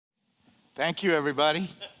Thank you, everybody.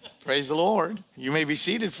 Praise the Lord. You may be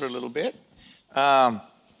seated for a little bit.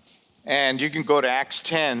 And you can go to Acts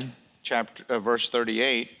 10, verse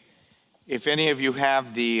 38. If any of you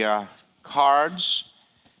have the cards,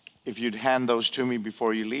 if you'd hand those to me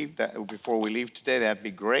before we leave today, that'd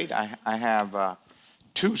be great. I have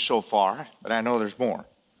two so far, but I know there's more.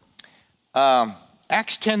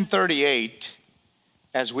 Acts 10:38,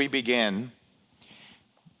 as we begin,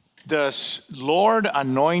 the Lord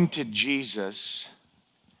anointed Jesus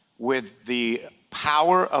with the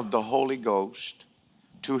power of the Holy Ghost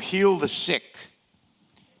to heal the sick,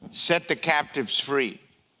 set the captives free,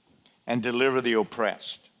 and deliver the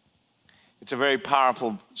oppressed. It's a very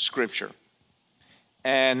powerful scripture.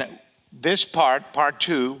 And this part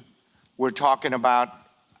 2, we're talking about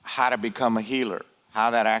how to become a healer,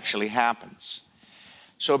 how that actually happens.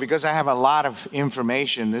 So because I have a lot of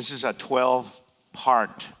information, this is a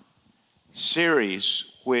 12-part series,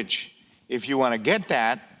 which if you want to get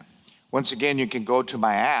that, once again, you can go to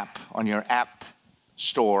my app on your app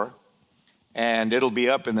store, and it'll be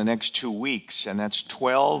up in the next 2 weeks, and that's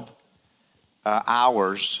 12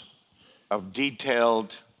 hours of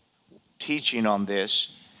detailed teaching on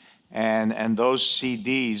this, and those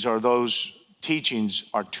CDs or those teachings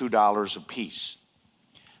are $2 a piece.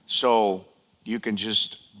 So you can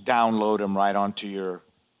just download them right onto your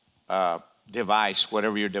device,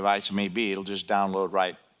 whatever your device may be. It'll just download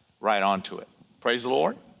right onto it. Praise the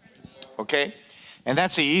Lord. Okay? And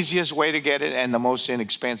that's the easiest way to get it and the most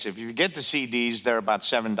inexpensive. If you get the CDs, they're about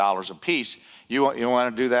 $7 a piece. You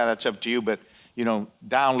want to do that, that's up to you. But,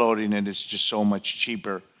 downloading it is just so much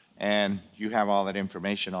cheaper, and you have all that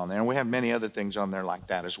information on there. And we have many other things on there like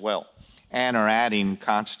that as well, and are adding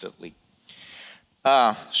constantly.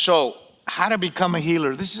 So how to become a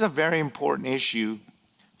healer. This is a very important issue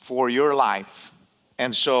for your life.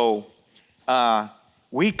 And so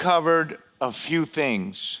we covered a few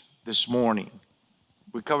things this morning.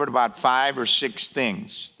 We covered about 5 or 6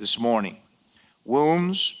 things this morning.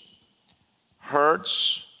 Wounds,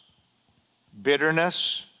 hurts,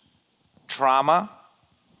 bitterness, trauma,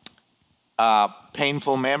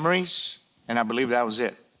 painful memories, and I believe that was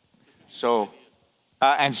it. So,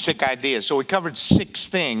 and sick ideas. So we covered 6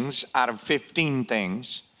 things out of 15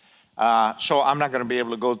 things. So I'm not going to be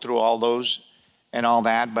able to go through all those and all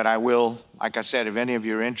that, but I will, like I said, if any of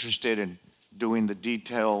you are interested in doing the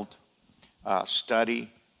detailed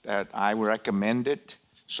study, that I recommend it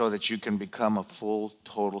so that you can become a full,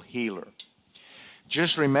 total healer.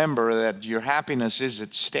 Just remember that your happiness is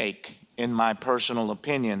at stake, in my personal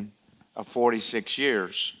opinion, of 46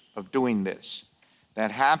 years of doing this. That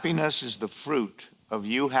happiness is the fruit of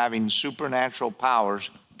you having supernatural powers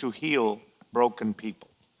to heal broken people.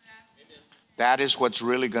 That is what's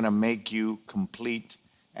really going to make you complete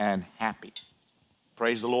and happy.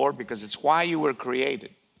 Praise the Lord, because it's why you were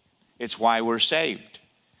created. It's why we're saved.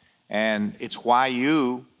 And it's why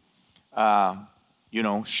you,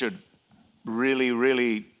 should really,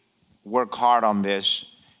 really work hard on this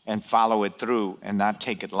and follow it through and not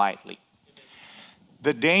take it lightly.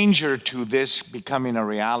 The danger to this becoming a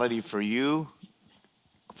reality for you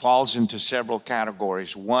falls into several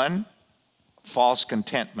categories. 1, false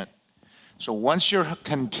contentment. So once you're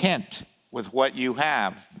content with what you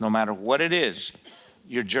have, no matter what it is,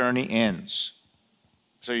 your journey ends.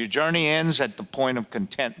 So your journey ends at the point of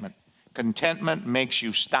contentment. Contentment makes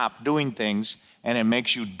you stop doing things, and it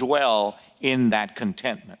makes you dwell in that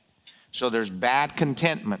contentment. So there's bad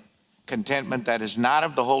contentment, contentment that is not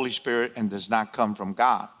of the Holy Spirit and does not come from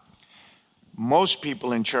God. Most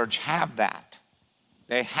people in church have that.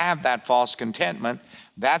 They have that false contentment.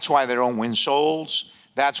 That's why they don't win souls.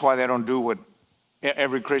 That's why they don't do what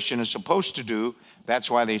every Christian is supposed to do.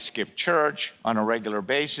 That's why they skip church on a regular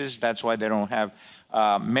basis. That's why they don't have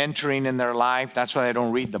mentoring in their life. That's why they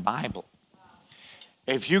don't read the Bible.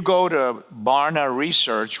 If you go to Barna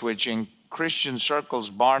Research, which in Christian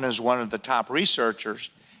circles, Barna is one of the top researchers,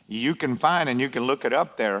 you can find, and you can look it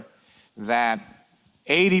up there, that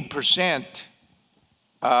 80%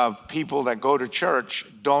 of people that go to church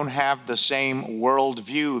don't have the same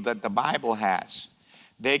worldview that the Bible has.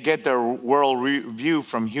 They get their worldview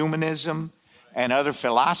from humanism and other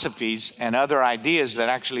philosophies and other ideas that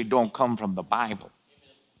actually don't come from the Bible.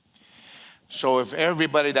 So if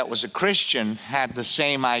everybody that was a Christian had the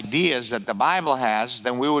same ideas that the Bible has,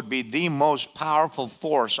 then we would be the most powerful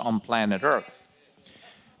force on planet Earth.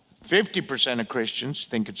 50% of Christians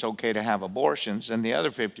think it's okay to have abortions, and the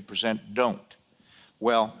other 50% don't.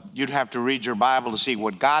 Well, you'd have to read your Bible to see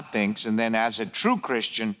what God thinks, and then as a true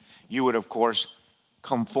Christian, you would, of course,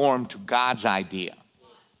 conform to God's idea.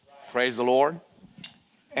 Praise the Lord.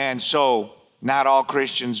 And so Not all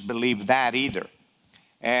Christians believe that either.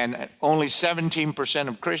 And only 17%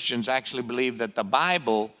 of Christians actually believe that the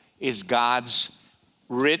Bible is God's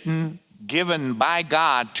written, given by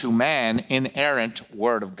God to man, inerrant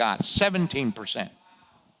word of God. 17%.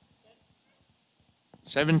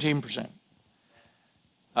 17%.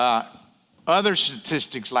 Other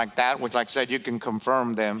statistics like that, which, like I said, you can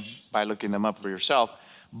confirm them by looking them up for yourself.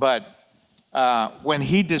 But when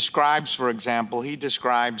he describes, for example, he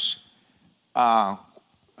describes,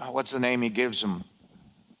 what's the name he gives them?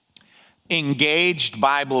 Engaged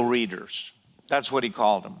Bible readers. That's what he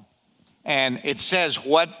called them. And it says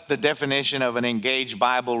what the definition of an engaged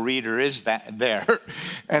Bible reader is that there.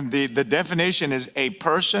 And the definition is a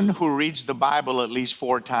person who reads the Bible at least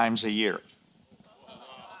 4 times a year.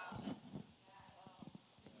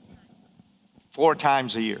 4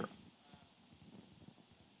 times a year.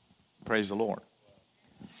 Praise the Lord.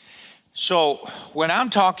 So when I'm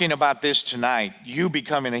talking about this tonight, you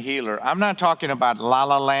becoming a healer, I'm not talking about La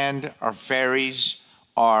La Land or fairies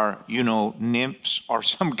or, nymphs or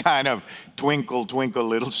some kind of twinkle, twinkle,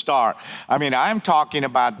 little star. I mean, I'm talking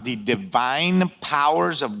about the divine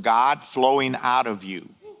powers of God flowing out of you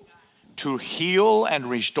to heal and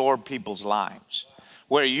restore people's lives,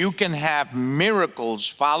 where you can have miracles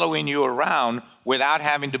following you around without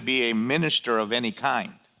having to be a minister of any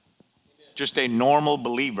kind, just a normal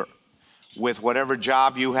believer with whatever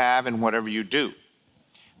job you have and whatever you do.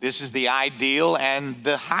 This is the ideal, and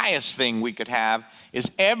the highest thing we could have is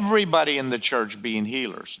everybody in the church being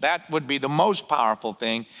healers. That would be the most powerful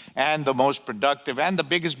thing and the most productive and the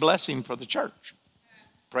biggest blessing for the church.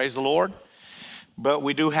 Praise the Lord. But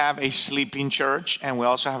we do have a sleeping church, and we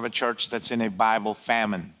also have a church that's in a Bible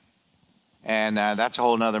famine. And that's a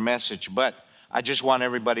whole nother message. But I just want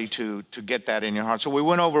everybody to get that in your heart. So we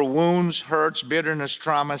went over wounds, hurts, bitterness,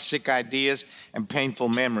 trauma, sick ideas, and painful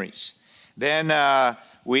memories. Then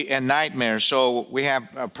and nightmares. So we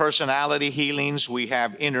have personality healings. We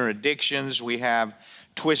have inner addictions. We have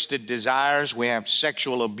twisted desires. We have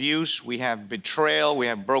sexual abuse. We have betrayal. We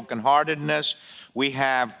have brokenheartedness. We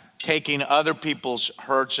have taking other people's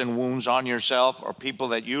hurts and wounds on yourself, or people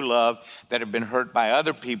that you love that have been hurt by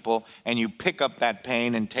other people, and you pick up that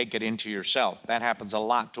pain and take it into yourself. That happens a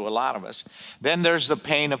lot to a lot of us. Then there's the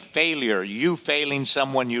pain of failure. You failing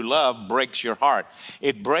someone you love breaks your heart.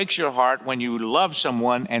 It breaks your heart when you love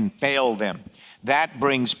someone and fail them. That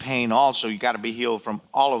brings pain also. You got to be healed from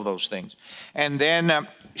all of those things. And then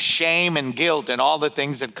shame and guilt, and all the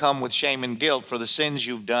things that come with shame and guilt for the sins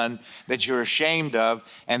you've done that you're ashamed of,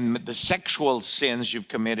 and the sexual sins you've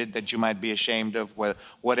committed that you might be ashamed of,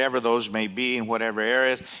 whatever those may be in whatever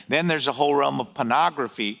areas. Then there's a whole realm of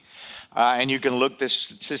pornography, and you can look this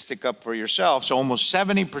statistic up for yourself. So almost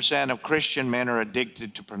 70% of Christian men are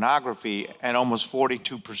addicted to pornography, and almost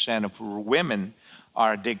 42% of women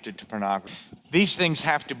are addicted to pornography. These things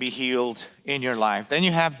have to be healed in your life. Then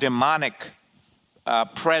you have demonic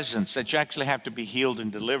presence that you actually have to be healed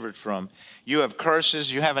and delivered from. You have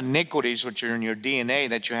curses, you have iniquities which are in your DNA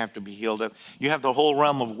that you have to be healed of. You have the whole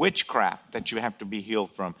realm of witchcraft that you have to be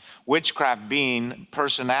healed from. Witchcraft being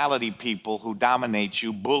personality people who dominate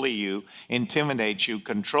you, bully you, intimidate you,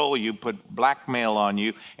 control you, put blackmail on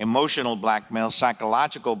you, emotional blackmail,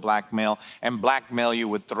 psychological blackmail, and blackmail you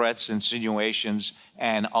with threats, insinuations,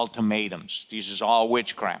 and ultimatums. This is all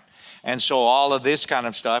witchcraft. And so all of this kind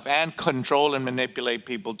of stuff, and control and manipulate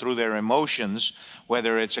people through their emotions,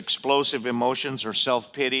 whether it's explosive emotions or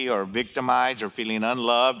self-pity or victimized or feeling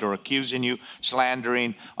unloved or accusing you,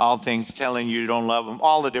 slandering, all things, telling you don't love them,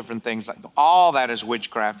 all the different things. All that is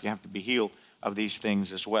witchcraft. You have to be healed of these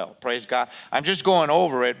things as well. Praise God. I'm just going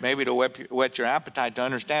over it maybe to whet your appetite to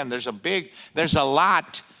understand there's a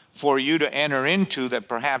lot for you to enter into that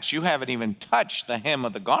perhaps you haven't even touched the hem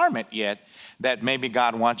of the garment yet, that maybe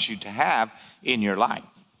God wants you to have in your life.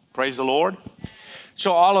 Praise the Lord.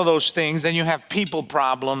 So all of those things. Then you have people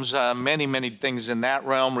problems, many things in that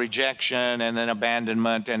realm, rejection, and then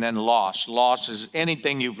abandonment, and then loss. Loss is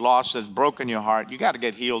anything you've lost that's broken your heart. You got to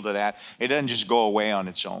get healed of that. It doesn't just go away on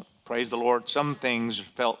its own. Praise the Lord. Some things are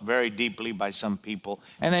felt very deeply by some people,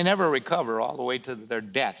 and they never recover all the way to their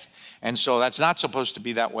death. And so that's not supposed to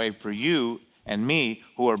be that way for you and me,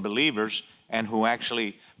 who are believers and who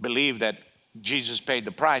actually believe that Jesus paid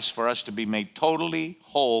the price for us to be made totally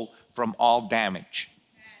whole from all damage.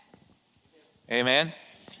 Amen?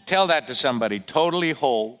 Tell that to somebody, totally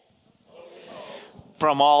whole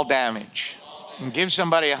from all damage. And give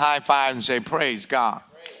somebody a high five and say, praise God.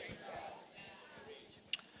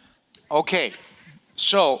 Okay,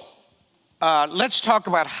 so let's talk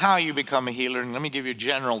about how you become a healer. And let me give you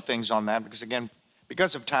general things on that, because again,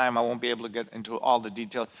 Because of time, I won't be able to get into all the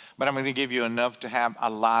details, but I'm going to give you enough to have a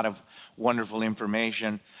lot of wonderful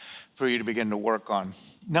information for you to begin to work on.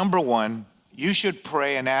 Number one, you should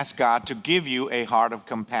pray and ask God to give you a heart of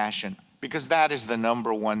compassion, because that is the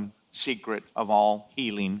number one secret of all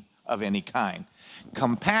healing of any kind.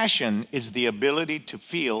 Compassion is the ability to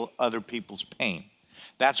feel other people's pain.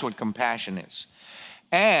 That's what compassion is.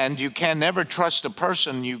 And you can never trust a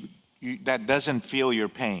person that doesn't feel your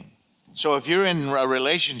pain. So if you're in a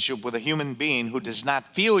relationship with a human being who does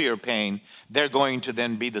not feel your pain, they're going to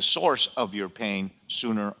then be the source of your pain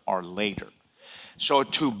sooner or later. So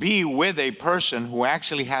to be with a person who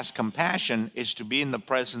actually has compassion is to be in the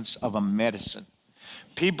presence of a medicine.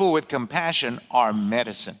 People with compassion are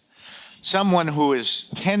medicine. Someone who is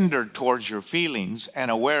tender towards your feelings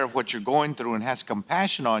and aware of what you're going through and has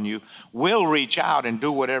compassion on you will reach out and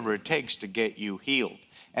do whatever it takes to get you healed.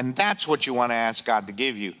 And that's what you want to ask God to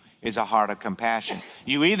give you, is a heart of compassion.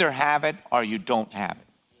 You either have it or you don't have it.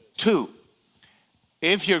 2,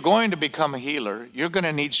 if you're going to become a healer, you're going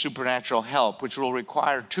to need supernatural help, which will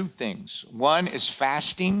require 2 things. 1 is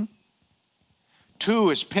fasting.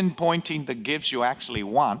 2 is pinpointing the gifts you actually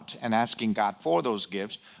want and asking God for those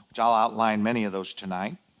gifts, which I'll outline many of those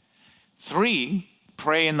tonight. 3,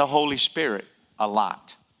 pray in the Holy Spirit a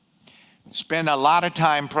lot. Spend a lot of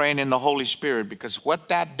time praying in the Holy Spirit, because what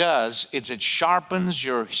that does is it sharpens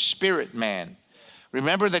your spirit man.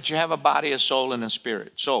 Remember that you have a body, a soul, and a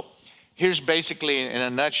spirit. So here's basically in a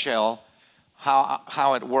nutshell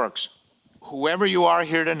how it works. Whoever you are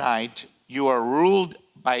here tonight, you are ruled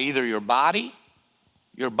by either your body.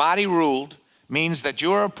 Your body ruled means that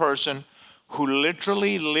you are a person who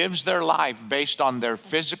literally lives their life based on their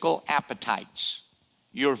physical appetites.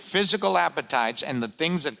 Your physical appetites and the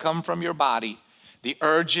things that come from your body, the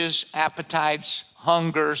urges, appetites,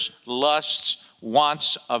 hungers, lusts,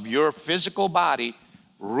 wants of your physical body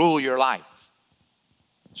rule your life.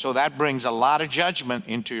 So that brings a lot of judgment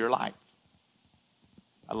into your life.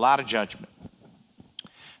 A lot of judgment.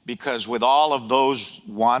 Because with all of those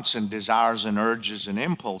wants and desires and urges and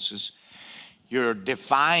impulses, you're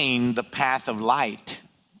defying the path of light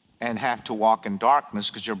and have to walk in darkness,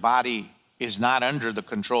 because your body is not under the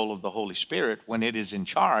control of the Holy Spirit. When it is in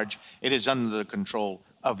charge, it is under the control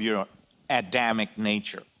of your Adamic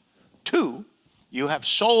nature. 2, you have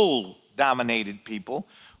soul-dominated people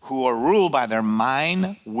who are ruled by their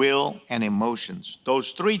mind, will, and emotions.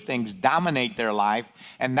 Those 3 things dominate their life,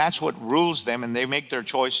 and that's what rules them, and they make their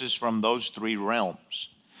choices from those 3 realms.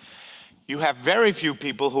 You have very few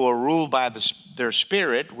people who are ruled by their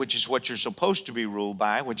spirit, which is what you're supposed to be ruled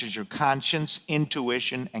by, which is your conscience,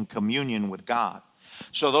 intuition, and communion with God.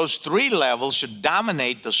 So those 3 levels should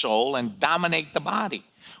dominate the soul and dominate the body.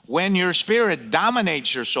 When your spirit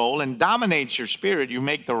dominates your soul and dominates your spirit, you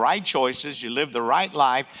make the right choices, you live the right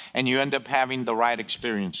life, and you end up having the right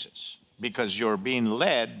experiences, because you're being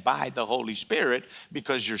led by the Holy Spirit,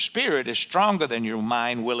 because your spirit is stronger than your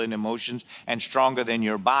mind, will, and emotions, and stronger than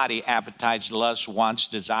your body, appetites, lusts, wants,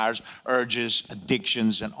 desires, urges,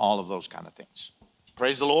 addictions, and all of those kind of things.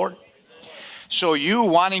 Praise the Lord. So you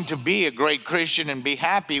wanting to be a great Christian and be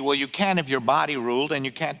happy, well, you can't if your body ruled, and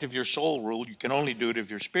you can't if your soul ruled. You can only do it if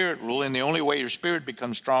your spirit ruled, and the only way your spirit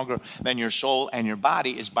becomes stronger than your soul and your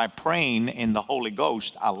body is by praying in the Holy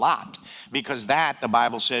Ghost a lot. Because that, the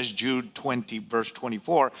Bible says, Jude 20, verse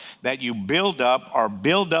 24, that you build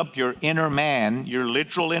up your inner man. Your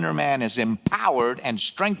literal inner man is empowered and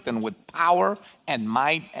strengthened with power and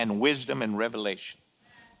might and wisdom and revelation.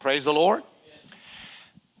 Praise the Lord.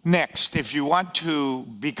 Next, if you want to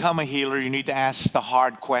become a healer, you need to ask the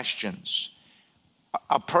hard questions.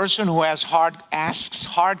 A person who asks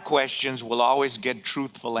hard questions will always get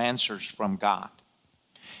truthful answers from God.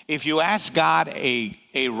 If you ask God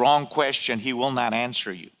a wrong question, He will not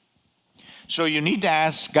answer you. So you need to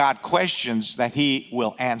ask God questions that He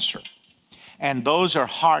will answer. And those are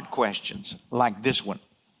hard questions, like this one.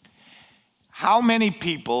 How many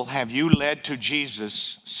people have you led to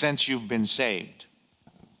Jesus since you've been saved?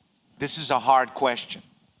 This is a hard question,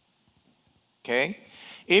 okay?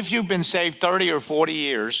 If you've been saved 30 or 40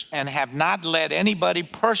 years and have not led anybody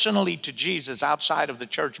personally to Jesus outside of the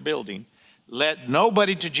church building, led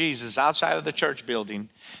nobody to Jesus outside of the church building,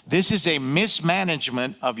 this is a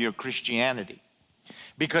mismanagement of your Christianity.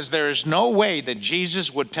 Because there is no way that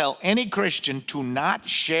Jesus would tell any Christian to not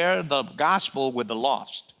share the gospel with the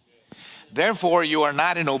lost. Therefore, you are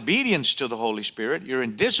not in obedience to the Holy Spirit. You're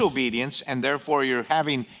in disobedience, and therefore you're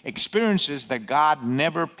having experiences that God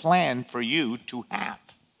never planned for you to have.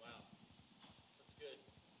 Wow. That's good.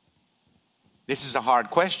 This is a hard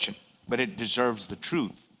question, but it deserves the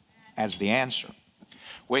truth as the answer.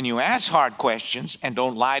 When you ask hard questions and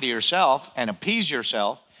don't lie to yourself and appease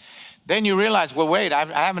yourself, then you realize, well, wait, I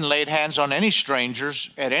haven't laid hands on any strangers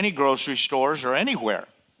at any grocery stores or anywhere,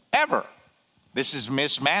 ever. This is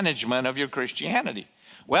mismanagement of your Christianity.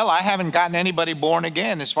 Well, I haven't gotten anybody born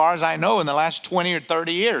again, as far as I know, in the last 20 or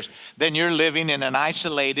 30 years. Then you're living in an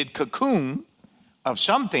isolated cocoon of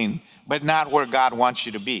something, but not where God wants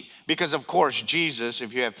you to be. Because, of course, Jesus,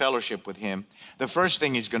 if you have fellowship with him, the first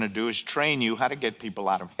thing he's going to do is train you how to get people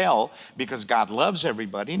out of hell, because God loves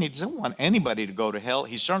everybody and he doesn't want anybody to go to hell.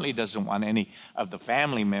 He certainly doesn't want any of the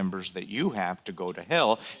family members that you have to go to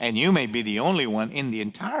hell. And you may be the only one in the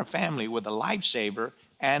entire family with a lifesaver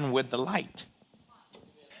and with the light.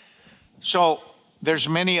 So there's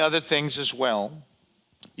many other things as well.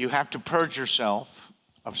 You have to purge yourself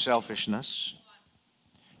of selfishness.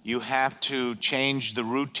 You have to change the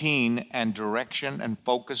routine and direction and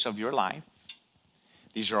focus of your life.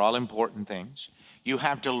 These are all important things. You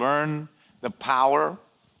have to learn the power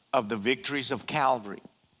of the victories of Calvary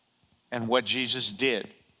and what Jesus did.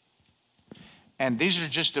 And these are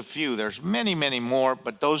just a few. There's many, many more,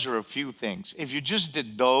 but those are a few things. If you just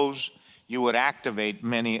did those, you would activate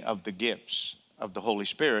many of the gifts of the Holy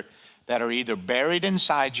Spirit that are either buried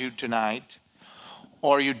inside you tonight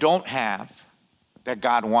or you don't have, that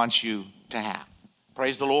God wants you to have.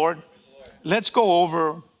 Praise the Lord. Let's go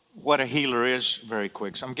over what a healer is very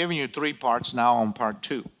quick. So I'm giving you 3 parts now on part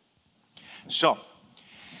 2. So,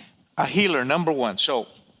 a healer, number 1. So,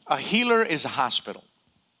 a healer is a hospital.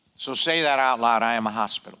 So say that out loud, I am a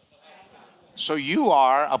hospital. So you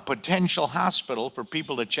are a potential hospital for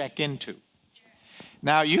people to check into.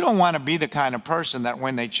 Now, you don't want to be the kind of person that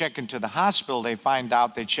when they check into the hospital, they find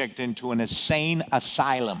out they checked into an insane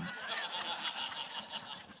asylum.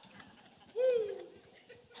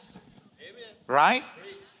 Right?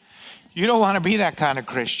 You don't want to be that kind of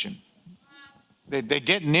Christian. They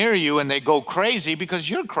get near you and they go crazy because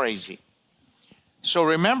you're crazy. So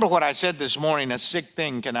remember what I said this morning, a sick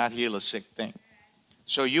thing cannot heal a sick thing.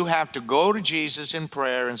 So you have to go to Jesus in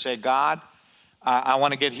prayer and say, God, I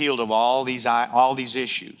want to get healed of all these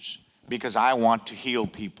issues because I want to heal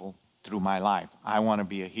people through my life. I want to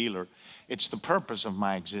be a healer. It's the purpose of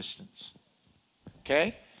my existence.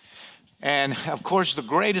 Okay? And of course, the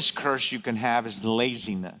greatest curse you can have is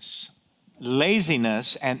laziness.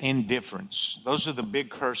 Laziness and indifference. Those are the big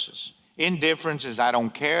curses. Indifference is I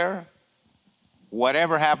don't care.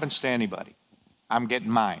 Whatever happens to anybody, I'm getting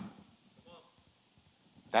mine.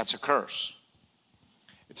 That's a curse.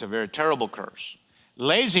 It's a very terrible curse.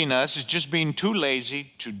 Laziness is just being too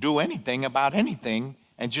lazy to do anything about anything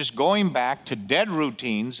and just going back to dead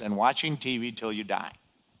routines and watching TV till you die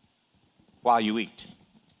while you eat.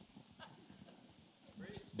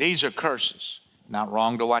 These are curses. Not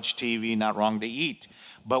wrong to watch TV, not wrong to eat.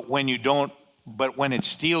 But when it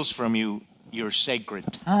steals from you your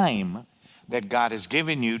sacred time that God has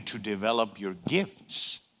given you to develop your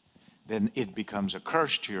gifts, then it becomes a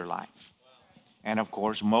curse to your life. And of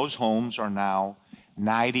course, most homes are now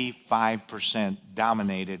 95%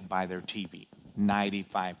 dominated by their TV.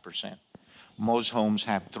 95%. Most homes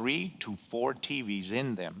have 3 to 4 TVs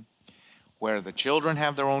in them, where the children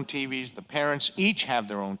have their own TVs, the parents each have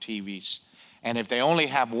their own TVs. And if they only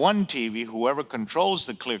have one TV, whoever controls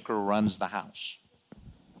the clicker runs the house.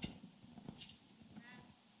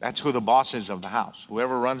 That's who the boss is of the house.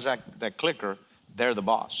 Whoever runs that clicker, they're the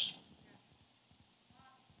boss.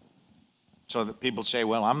 So that people say,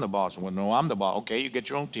 well, I'm the boss. Well, no, I'm the boss. Okay, you get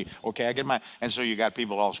your own TV. Okay, I get mine. And so you got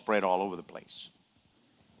people all spread all over the place.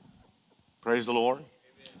 Praise the Lord.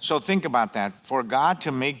 So think about that. For God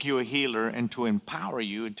to make you a healer and to empower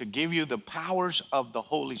you and to give you the powers of the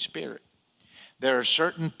Holy Spirit, there are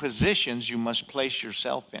certain positions you must place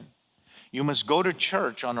yourself in. You must go to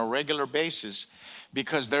church on a regular basis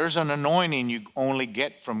because there's an anointing you only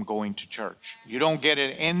get from going to church. You don't get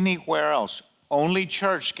it anywhere else. Only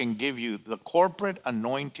church can give you the corporate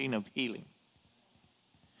anointing of healing.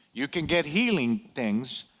 You can get healing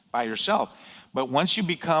things by yourself, but once you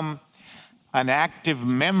become an active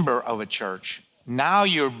member of a church, now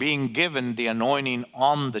you're being given the anointing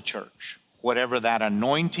on the church, whatever that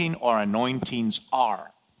anointing or anointings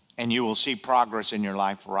are, and you will see progress in your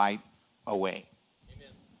life right away. Amen.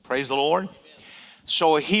 Praise the Lord. Amen.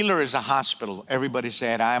 So a healer is a hospital. Everybody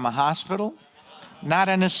said, I am a hospital, not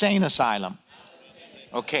an insane asylum.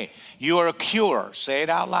 Okay, you are a cure. Say it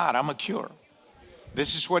out loud. I'm a cure.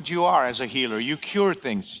 This is what you are as a healer. You cure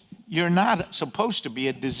things. You're not supposed to be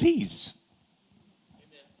a disease.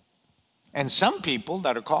 And some people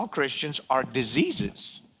that are called Christians are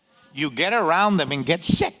diseases. You get around them and get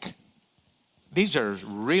sick. These are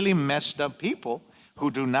really messed up people who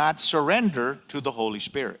do not surrender to the Holy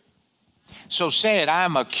Spirit. So say it, I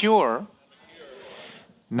am a cure,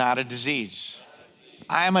 not a disease.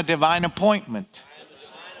 I am a divine appointment.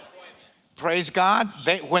 Praise God.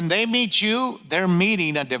 When they meet you, they're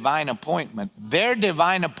meeting a divine appointment. Their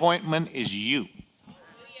divine appointment is you.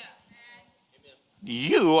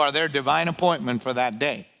 You are their divine appointment for that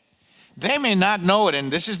day. They may not know it,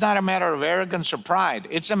 and this is not a matter of arrogance or pride.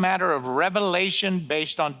 It's a matter of revelation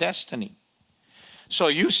based on destiny. So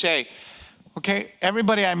you say, okay,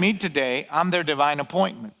 everybody I meet today, I'm their divine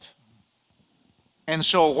appointment. And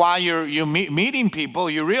so while you're meeting people,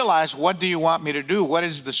 you realize, what do you want me to do? What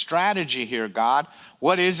is the strategy here, God?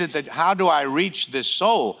 What is it that, how do I reach this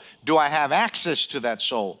soul? Do I have access to that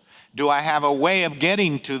soul? Do I have a way of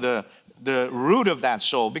getting to the root of that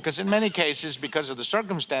soul? Because in many cases, because of the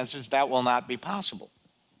circumstances, that will not be possible.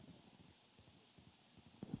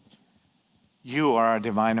 You are a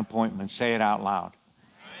divine appointment. Say it out loud.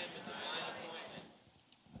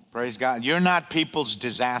 Praise God. You're not people's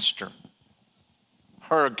disaster,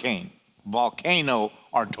 hurricane, volcano,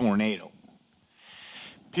 or tornado.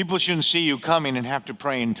 People shouldn't see you coming and have to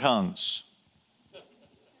pray in tongues.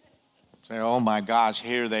 Say, oh my gosh,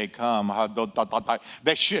 here they come.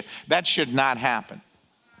 That should not happen.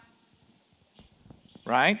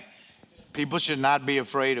 Right? People should not be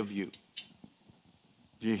afraid of you.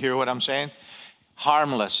 Do you hear what I'm saying?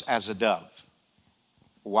 Harmless as a dove,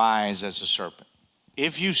 wise as a serpent.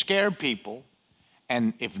 If you scare people,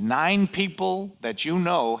 and if 9 people that you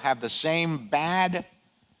know have the same bad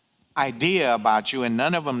idea about you and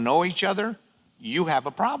none of them know each other, you have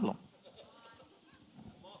a problem.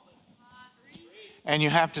 And you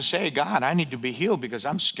have to say, God, I need to be healed because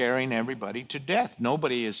I'm scaring everybody to death.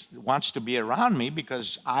 Nobody wants to be around me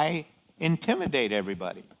because I intimidate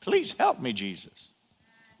everybody. Please help me, Jesus.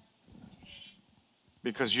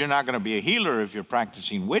 Because you're not going to be a healer if you're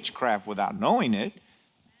practicing witchcraft without knowing it.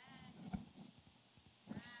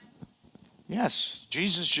 Yes,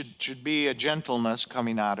 Jesus should be a gentleness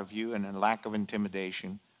coming out of you and a lack of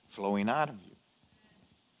intimidation flowing out of you.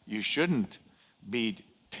 You shouldn't be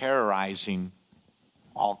terrorizing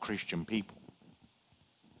all Christian people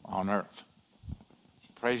on earth.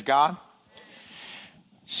 Praise God.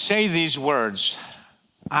 Say these words.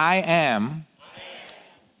 I am,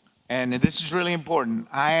 and this is really important,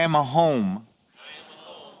 I am a home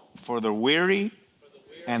for the weary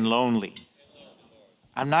and lonely.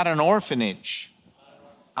 I'm not an orphanage.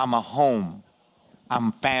 I'm a home.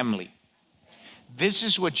 I'm family. This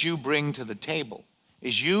is what you bring to the table.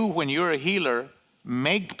 Is you, when you're a healer,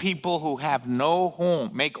 make people who have no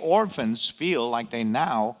home, make orphans feel like they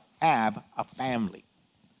now have a family.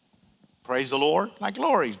 Praise the Lord, like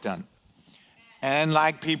Lori's done. And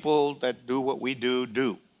like people that do what we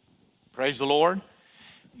do. Praise the Lord.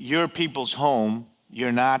 You're people's home.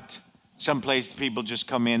 You're not someplace people just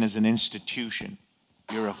come in as an institution.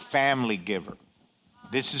 You're a family giver.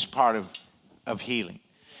 This is part of healing.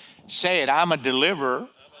 Say it, I'm a deliverer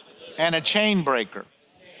and a chain breaker.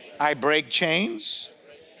 I break chains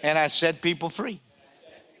and I set people free.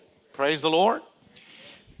 Praise the Lord.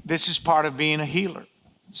 This is part of being a healer.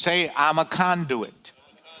 Say, I'm a conduit.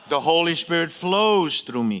 The Holy Spirit flows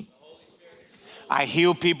through me. I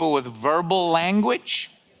heal people with verbal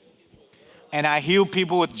language and I heal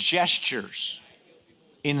people with gestures,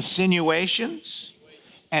 insinuations,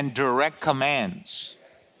 and direct commands,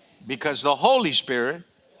 because the Holy Spirit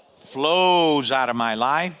flows out of my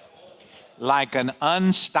life like an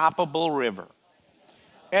unstoppable river.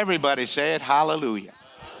 Everybody say it, hallelujah.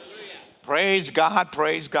 Hallelujah. Praise God,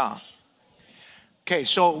 praise God. Okay,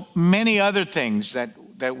 so many other things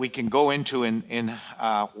that we can go into in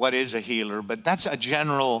what is a healer, but that's a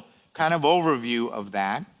general kind of overview of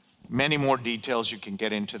that. Many more details you can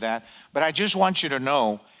get into that. But I just want you to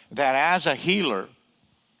know that as a healer,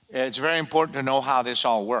 it's very important to know how this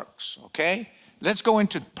all works, okay? Let's go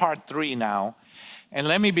into part 3 now, and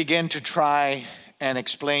let me begin to try and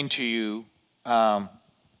explain to you all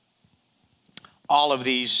of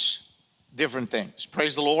these different things.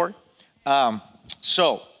 Praise the Lord.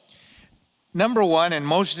 So, number 1 and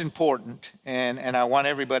most important, and I want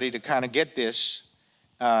everybody to kind of get this,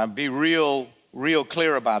 be real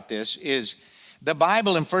clear about this, is the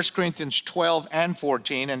Bible in 1 Corinthians 12 and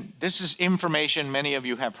 14, and this is information many of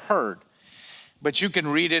you have heard, but you can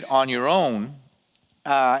read it on your own.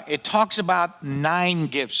 It talks about 9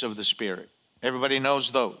 gifts of the Spirit. Everybody knows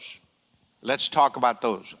those. Let's talk about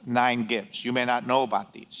those 9 gifts. You may not know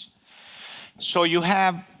about these. So you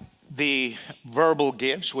have the verbal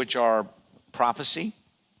gifts, which are prophecy,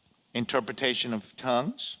 interpretation of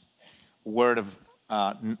tongues, word of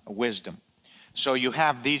wisdom. So you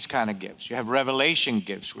have these kind of gifts. You have revelation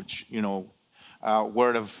gifts, which,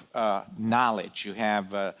 word of knowledge. You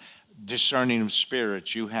have discerning of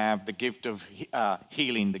spirits. You have the gift of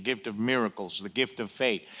healing, the gift of miracles, the gift of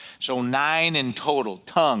faith. So 9 in total.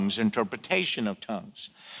 Tongues, interpretation of tongues.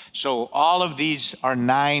 So all of these are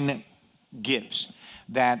 9 gifts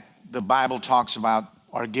that the Bible talks about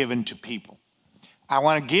are given to people. I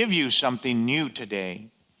want to give you something new today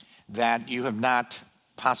that you have not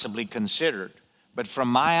possibly considered. But from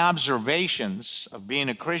my observations of being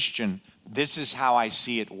a Christian, this is how I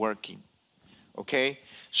see it working. Okay?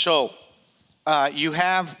 So you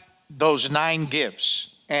have those 9 gifts.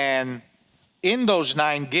 And in those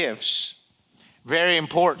 9 gifts, very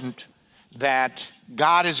important that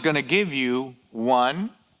God is going to give you 1,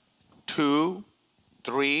 2,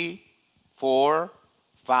 3, 4,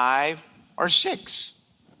 5, or 6,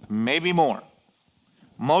 maybe more.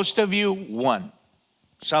 Most of you, 1.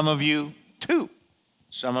 Some of you, 2.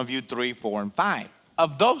 Some of you, 3, 4, and 5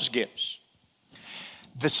 of those gifts.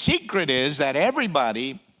 The secret is that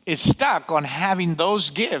everybody is stuck on having those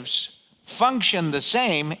gifts function the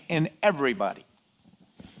same in everybody.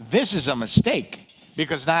 This is a mistake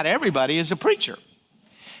because not everybody is a preacher.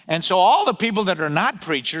 And so all the people that are not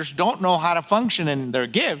preachers don't know how to function in their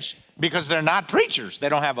gifts because they're not preachers. They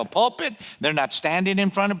don't have a pulpit. They're not standing in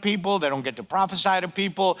front of people. They don't get to prophesy to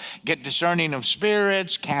people, get discerning of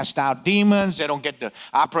spirits, cast out demons. They don't get to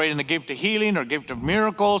operate in the gift of healing or gift of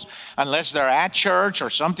miracles unless they're at church or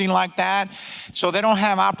something like that. So they don't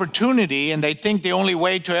have opportunity, and they think the only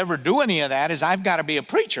way to ever do any of that is I've got to be a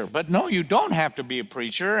preacher. But no, you don't have to be a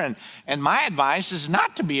preacher. And my advice is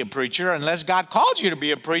not to be a preacher unless God calls you to be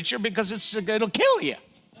a preacher because it'll kill you.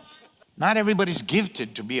 Not everybody's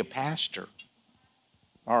gifted to be a pastor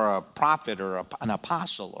or a prophet or an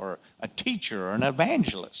apostle or a teacher or an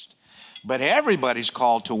evangelist. But everybody's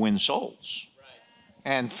called to win souls.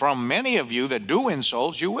 And from many of you that do win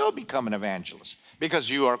souls, you will become an evangelist because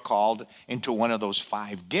you are called into one of those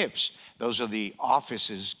 5 gifts. Those are the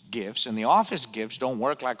office's gifts. And the office gifts don't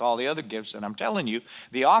work like all the other gifts that I'm telling you.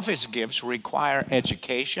 The office gifts require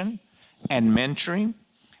education and mentoring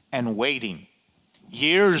and waiting.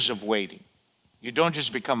 Years of waiting. You don't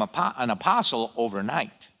just become an apostle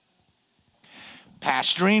overnight.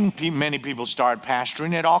 Pastoring, many people start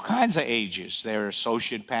pastoring at all kinds of ages. They're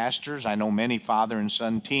associate pastors. I know many father and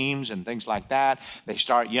son teams and things like that. They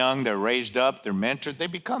start young, they're raised up, they're mentored, they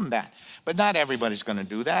become that. But not everybody's going to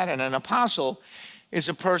do that. And an apostle is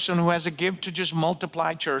a person who has a gift to just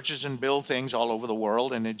multiply churches and build things all over the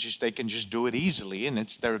world, and they can just do it easily, and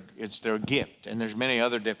it's their gift. And there's many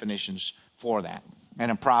other definitions for that. And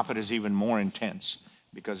a prophet is even more intense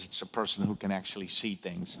because it's a person who can actually see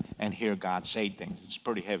things and hear God say things. It's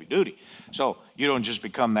pretty heavy duty. So you don't just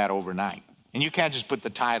become that overnight. And you can't just put the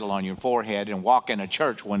title on your forehead and walk in a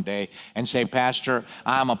church one day and say, Pastor,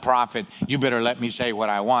 I'm a prophet. You better let me say what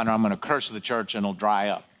I want or I'm going to curse the church and it'll dry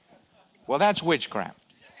up. Well, that's witchcraft.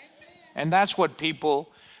 And that's what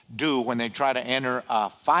people do when they try to enter a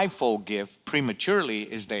 5-fold gift prematurely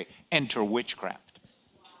is they enter witchcraft.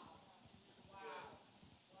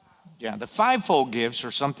 Yeah, the 5-fold gifts are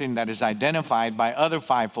something that is identified by other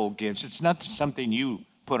 5-fold gifts. It's not something you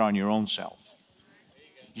put on your own self.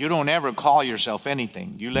 You don't ever call yourself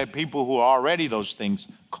anything. You let people who are already those things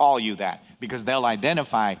call you that because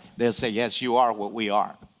they'll say, yes, you are what we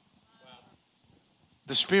are.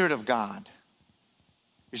 The Spirit of God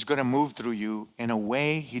is going to move through you in a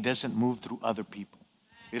way He doesn't move through other people.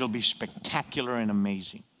 It'll be spectacular and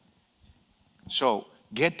amazing. So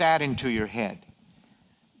get that into your head.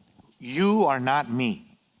 You are not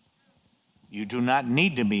me. You do not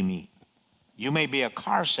need to be me. You may be a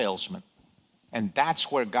car salesman, and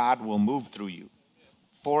that's where God will move through you.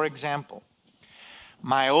 For example,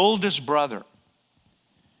 my oldest brother,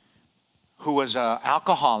 who was an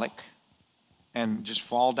alcoholic and just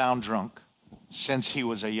fall down drunk since he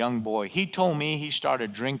was a young boy, he told me he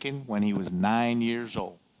started drinking when he was 9 years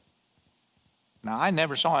old. Now, I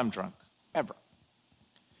never saw him drunk, ever.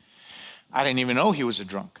 I didn't even know he was a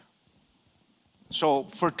drunk. So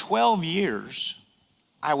for 12 years,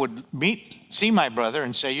 I would see my brother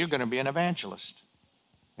and say, you're going to be an evangelist.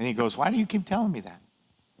 And he goes, why do you keep telling me that?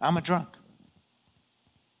 I'm a drunk.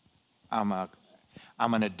 I'm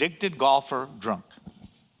an addicted golfer drunk.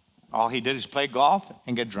 All he did is play golf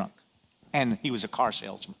and get drunk. And he was a car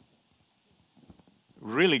salesman.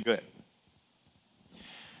 Really good.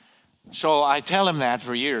 So I tell him that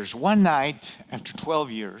for years. One night, after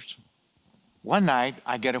 12 years,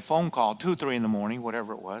 I get a phone call, 2, 3 in the morning,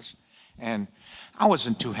 whatever it was, and I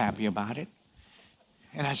wasn't too happy about it.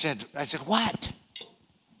 And I said, what?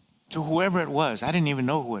 To whoever it was. I didn't even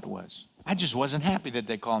know who it was. I just wasn't happy that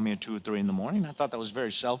they called me at 2 or 3 in the morning. I thought that was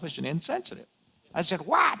very selfish and insensitive. I said,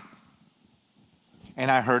 what?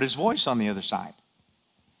 And I heard his voice on the other side.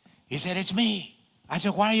 He said, it's me. I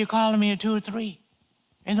said, why are you calling me at 2 or 3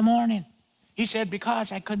 in the morning? He said,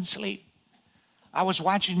 because I couldn't sleep. I was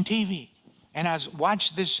watching TV, and I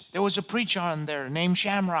watched this. There was a preacher on there named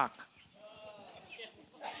Shamrock.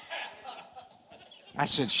 I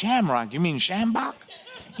said, Shamrock? You mean Shambach?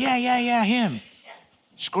 Yeah, him.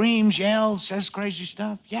 Screams, yells, says crazy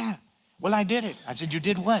stuff. Yeah. Well, I did it. I said, you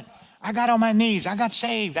did what? I got on my knees. I got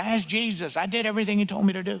saved. I asked Jesus. I did everything he told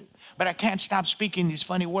me to do. But I can't stop speaking these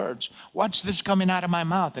funny words. What's this coming out of my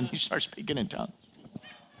mouth? And he starts speaking in tongues.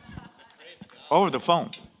 Over the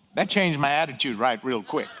phone. That changed my attitude real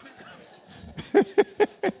quick.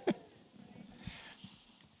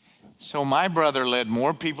 So my brother led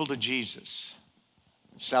more people to Jesus,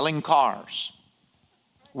 selling cars.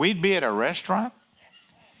 We'd be at a restaurant,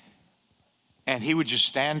 and he would just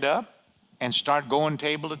stand up and start going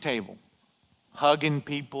table to table, hugging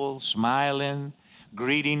people, smiling,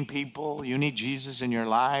 greeting people. You need Jesus in your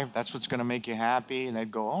life. That's what's going to make you happy. And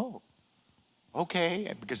they'd go, oh,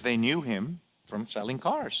 okay, because they knew him from selling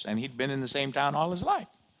cars, and he'd been in the same town all his life.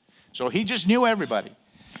 So he just knew everybody.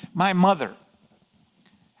 My mother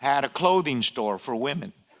had a clothing store for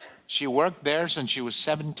women. She worked there since she was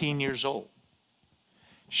 17 years old.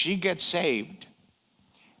 She gets saved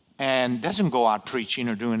and doesn't go out preaching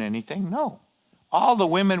or doing anything. No. All the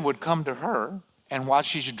women would come to her, and while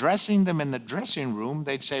she's dressing them in the dressing room,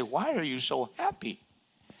 they'd say, why are you so happy?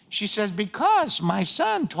 She says, because my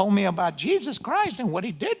son told me about Jesus Christ and what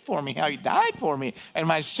he did for me, how he died for me, and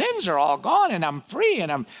my sins are all gone, and I'm free,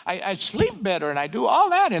 and I sleep better, and I do all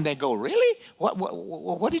that. And they go, really?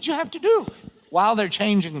 What did you have to do? While they're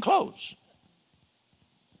changing clothes.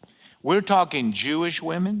 We're talking Jewish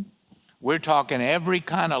women. We're talking every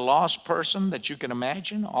kind of lost person that you can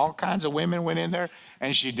imagine. All kinds of women went in there,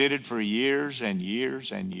 and she did it for years and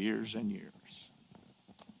years and years and years.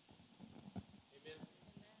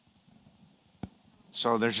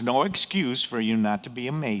 So there's no excuse for you not to be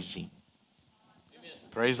amazing. Amen.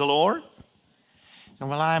 Praise the Lord. And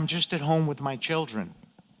well, I'm just at home with my children.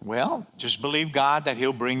 Well, just believe God that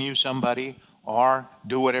he'll bring you somebody, or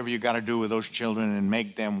do whatever you got to do with those children and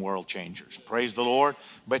make them world changers. Praise the Lord.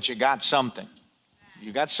 But you got something.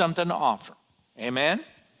 You got something to offer. Amen.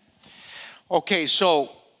 Okay,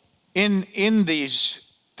 so in these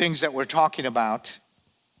things that we're talking about,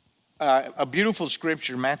 a beautiful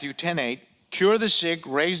scripture, Matthew 10:8. Cure the sick,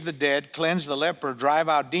 raise the dead, cleanse the leper, drive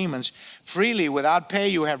out demons. Freely without pay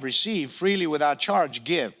you have received, freely without charge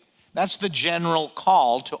give. That's the general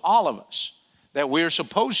call to all of us, that we're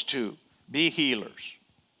supposed to be healers.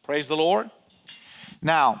 Praise the Lord.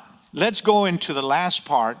 Now, let's go into the last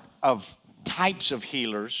part of types of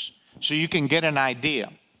healers so you can get an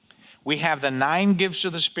idea. We have the 9 gifts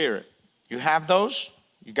of the Spirit. You have those?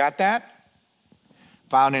 You got that?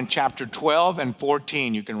 Found in chapter 12 and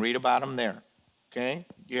 14. You can read about them there. Okay?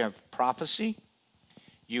 You have prophecy.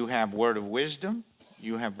 You have word of wisdom.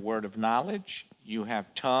 You have word of knowledge. You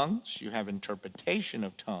have tongues. You have interpretation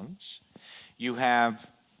of tongues. You have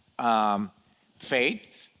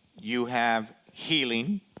faith. You have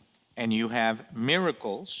healing. And you have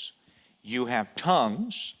miracles. You have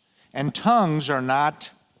tongues. And tongues are not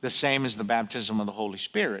the same as the baptism of the Holy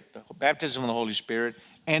Spirit. The baptism of the Holy Spirit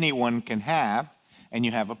anyone can have. And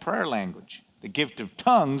you have a prayer language. The gift of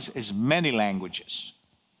tongues is many languages.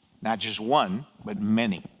 Not just one, but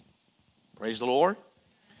many. Praise the Lord.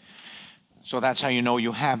 So that's how you know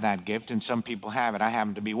you have that gift, and some people have it. I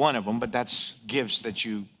happen to be one of them, but that's gifts that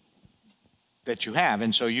you have.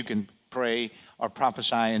 And so you can pray or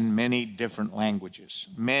prophesy in many different languages.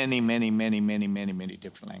 Many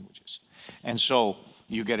different languages. And so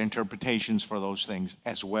you get interpretations for those things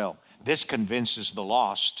as well. This convinces the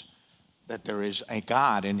lost that there is a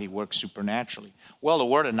God and he works supernaturally. Well, the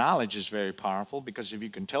word of knowledge is very powerful, because if you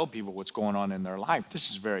can tell people what's going on in their life, this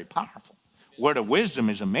is very powerful. Word of wisdom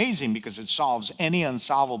is amazing because it solves any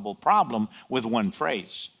unsolvable problem with one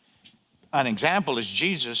phrase. An example is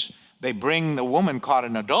Jesus. They bring the woman caught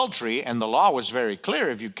in adultery, and the law was very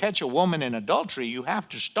clear. If you catch a woman in adultery, you have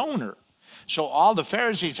to stone her. So all the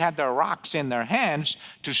Pharisees had their rocks in their hands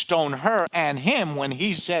to stone her and him. When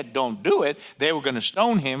he said don't do it, they were going to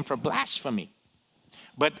stone him for blasphemy.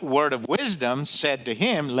 But word of wisdom said to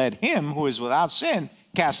him, let him who is without sin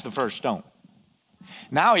cast the first stone.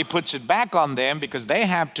 Now he puts it back on them, because they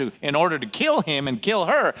have to, in order to kill him and kill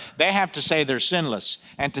her, they have to say they're sinless.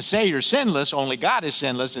 And to say you're sinless, only God is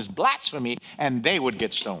sinless, is blasphemy, and they would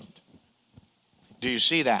get stoned. Do you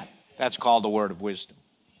see that? That's called the word of wisdom.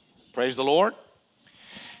 Praise the Lord.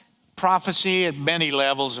 Prophecy, at many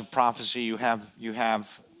levels of prophecy, you have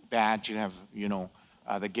that. You have,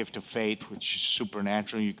 the gift of faith, which is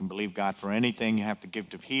supernatural. You can believe God for anything. You have the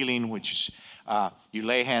gift of healing, which is you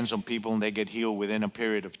lay hands on people and they get healed within a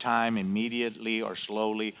period of time, immediately or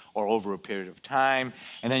slowly or over a period of time.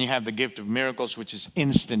 And then you have the gift of miracles, which is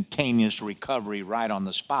instantaneous recovery right on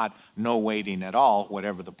the spot, no waiting at all,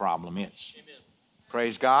 whatever the problem is. Amen.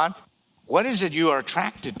 Praise God. What is it you are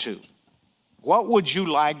attracted to? What would you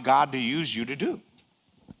like God to use you to do?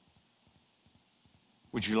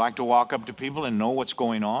 Would you like to walk up to people and know what's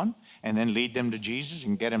going on and then lead them to Jesus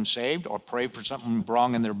and get them saved, or pray for something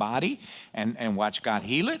wrong in their body and watch God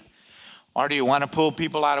heal it? Or do you want to pull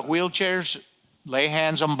people out of wheelchairs, lay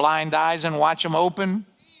hands on blind eyes and watch them open,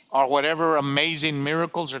 or whatever amazing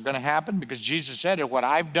miracles are going to happen? Because Jesus said, what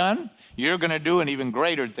I've done, you're going to do, and even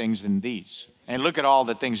greater things than these. And look at all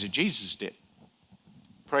the things that Jesus did.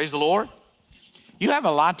 Praise the Lord. You have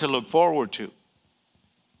a lot to look forward to.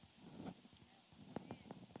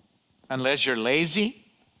 Unless you're lazy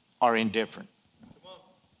or indifferent.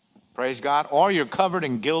 Praise God. Or you're covered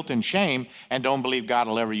in guilt and shame and don't believe God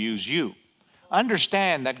will ever use you.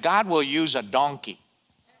 Understand that God will use a donkey.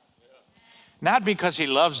 Not because he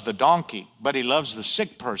loves the donkey, but he loves the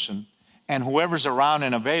sick person, and whoever's around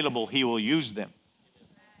and available, he will use them.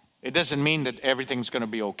 It doesn't mean that everything's going to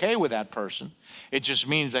be okay with that person. It just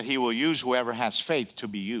means that he will use whoever has faith to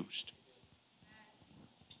be used.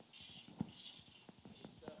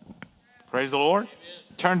 Praise the Lord.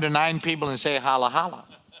 Turn to 9 people and say, holla, holla.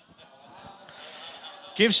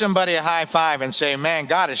 Give somebody a high five and say, man,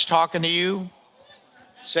 God is talking to you.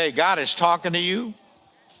 Say, God is talking to you.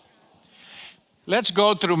 Let's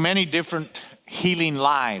go through many different healing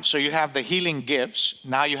lives. So you have the healing gifts.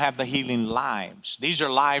 Now you have the healing lives. These are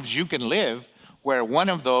lives you can live where one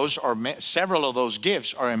of those or several of those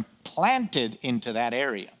gifts are implanted into that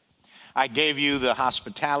area. I gave you the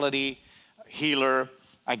hospitality healer.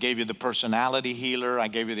 I gave you the personality healer. I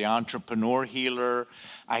gave you the entrepreneur healer.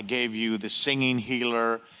 I gave you the singing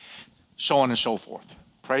healer, so on and so forth.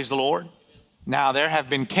 Praise the Lord. Now, there have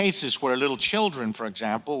been cases where little children, for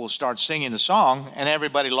example, will start singing a song and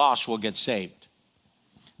everybody lost will get saved.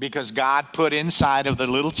 Because God put inside of the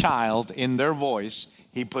little child, in their voice,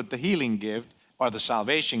 he put the healing gift or the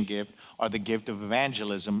salvation gift or the gift of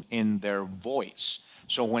evangelism in their voice.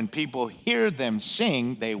 So when people hear them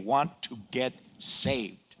sing, they want to get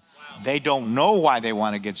saved. Wow. They don't know why they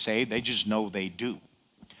want to get saved. They just know they do.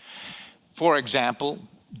 For example,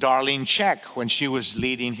 Darlene Check, when she was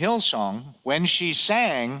leading Hillsong, when she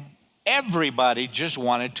sang, everybody just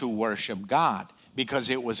wanted to worship God because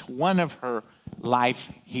it was one of her life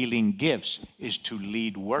healing gifts is to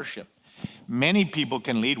lead worship. Many people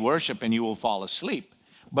can lead worship and you will fall asleep.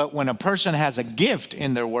 But when a person has a gift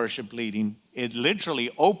in their worship leading, it literally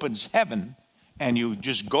opens heaven and you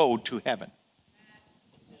just go to heaven.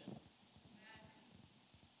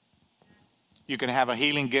 You can have a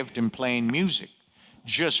healing gift in playing music.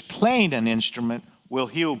 Just playing an instrument will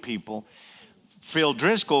heal people. Phil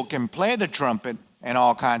Driscoll can play the trumpet and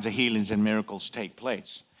all kinds of healings and miracles take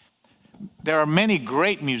place. There are many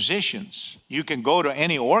great musicians. You can go to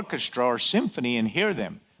any orchestra or symphony and hear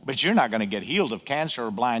them, but you're not going to get healed of cancer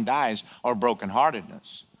or blind eyes or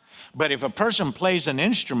brokenheartedness. But if a person plays an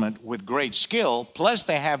instrument with great skill, plus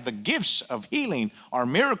they have the gifts of healing or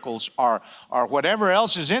miracles or whatever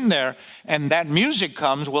else is in there, and that music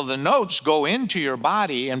comes, well, the notes go into your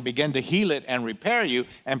body and begin to heal it and repair you,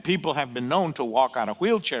 and people have been known to walk out of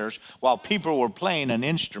wheelchairs while people were playing an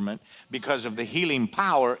instrument because of the healing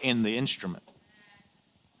power in the instrument.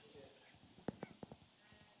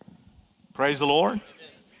 Praise the Lord.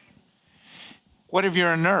 What if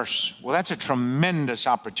you're a nurse? Well, that's a tremendous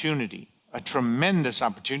opportunity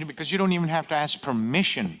because you don't even have to ask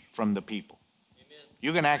permission from the people. Amen.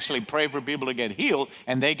 You can actually pray for people to get healed,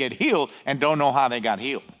 and they get healed and don't know how they got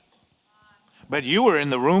healed. But you were in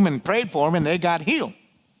the room and prayed for them, and they got healed.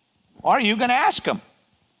 Or are you going to ask them?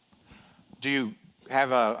 Do you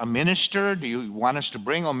have a minister? Do you want us to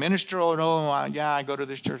bring a minister? Oh, no, yeah, I go to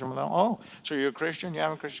this church. Oh, so you're a Christian? Yeah,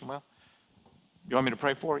 I'm a Christian. Well, you want me to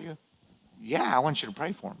pray for you? Yeah, I want you to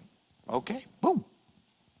pray for me. Okay, boom.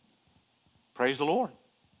 Praise the Lord.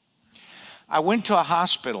 I went to a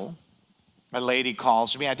hospital. A lady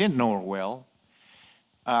calls me. I didn't know her well.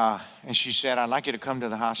 And she said, I'd like you to come to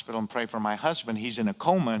the hospital and pray for my husband. He's in a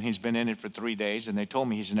coma, and he's been in it for 3 days, and they told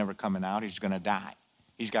me he's never coming out. He's going to die.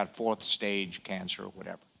 He's got 4th stage cancer or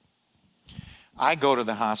whatever. I go to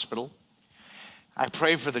the hospital. I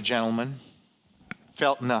pray for the gentleman.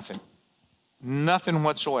 Felt nothing. Nothing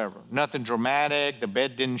whatsoever. Nothing dramatic. The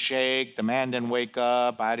bed didn't shake. The man didn't wake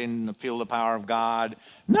up. I didn't feel the power of God.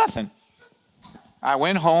 Nothing. I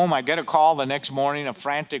went home. I get a call the next morning, a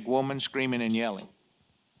frantic woman screaming and yelling.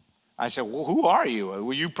 I said, well, who are you?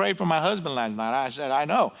 Well, you prayed for my husband last night. I said, I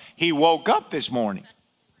know. He woke up this morning.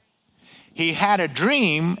 He had a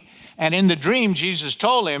dream, and in the dream, Jesus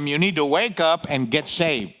told him, you need to wake up and get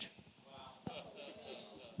saved.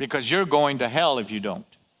 Because you're going to hell if you don't.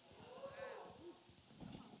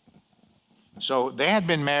 So they had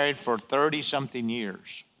been married for 30-something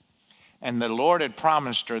years. And the Lord had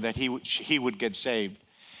promised her that he would get saved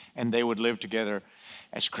and they would live together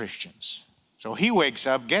as Christians. So he wakes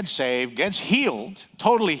up, gets saved, gets healed,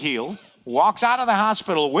 totally healed, walks out of the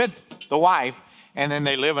hospital with the wife, and then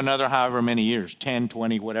they live another however many years, 10,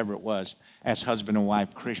 20, whatever it was, as husband and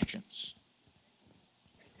wife Christians.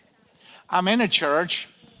 I'm in a church.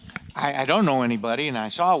 I don't know anybody, and I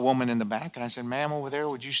saw a woman in the back, and I said, ma'am, over there,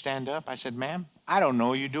 would you stand up? I said, ma'am, I don't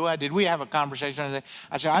know you, do I? Did we have a conversation?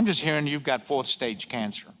 I said, I'm just hearing you've got 4th stage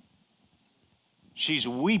cancer. She's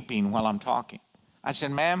weeping while I'm talking. I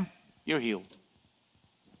said, ma'am, you're healed.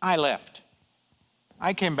 I left.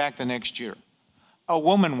 I came back the next year. A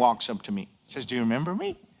woman walks up to me, says, do you remember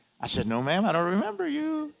me? I said, no, ma'am, I don't remember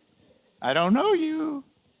you. I don't know you.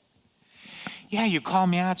 Yeah, you called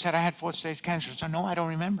me out, said I had 4th stage cancer. So no, I don't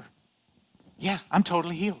remember. Yeah, I'm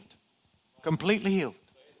totally healed. Completely healed.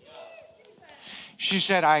 She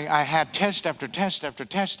said, I had test after test after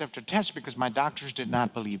test after test because my doctors did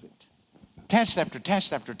not believe it. Test after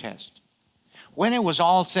test after test. When it was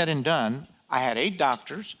all said and done, I had 8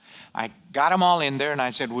 doctors. I got them all in there and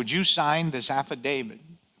I said, would you sign this affidavit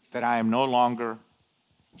that I am no longer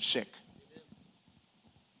sick?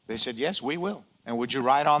 They said, yes, we will. And would you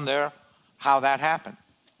write on there how that happened?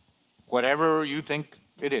 Whatever you think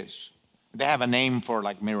it is. They have a name for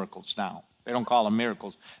like miracles now. They don't call them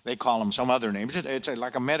miracles. They call them some other name. It's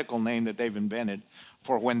like a medical name that they've invented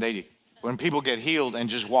for when people get healed and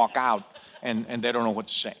just walk out and they don't know what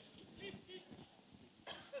to say.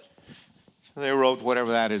 So they wrote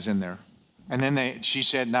whatever that is in there. And then she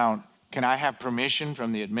said, now, can I have permission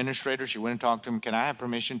from the administrator? She went and talked to him. Can I have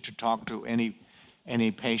permission to talk to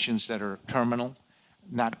any patients that are terminal?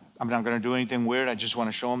 I'm not going to do anything weird. I just want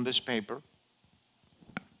to show them this paper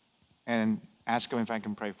and ask them if I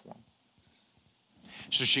can pray for them.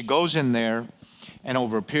 So she goes in there, and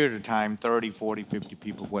over a period of time, 30, 40, 50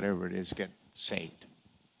 people, whatever it is, get saved.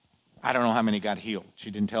 I don't know how many got healed. She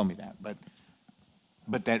didn't tell me that,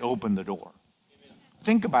 but that opened the door. Amen.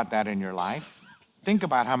 Think about that in your life. Think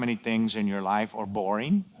about how many things in your life are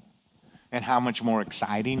boring and how much more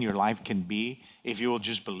exciting your life can be if you will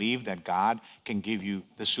just believe that God can give you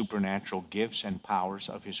the supernatural gifts and powers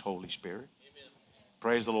of His Holy Spirit. Amen.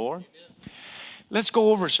 Praise the Lord. Amen. Let's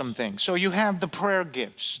go over some things. So you have the prayer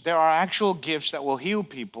gifts. There are actual gifts that will heal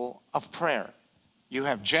people of prayer. You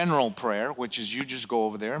have general prayer, which is you just go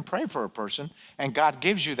over there and pray for a person, and God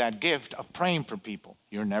gives you that gift of praying for people.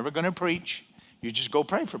 You're never going to preach. You just go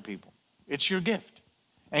pray for people. It's your gift.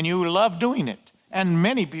 And you love doing it. And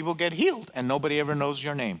many people get healed, and nobody ever knows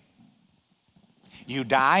your name. You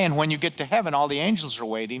die, and when you get to heaven, all the angels are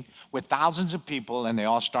waiting with thousands of people, and they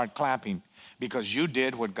all start clapping because you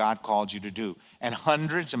did what God called you to do. And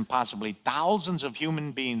hundreds and possibly thousands of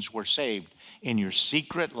human beings were saved in your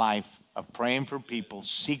secret life of praying for people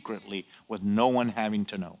secretly with no one having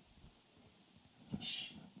to know.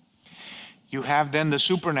 You have then the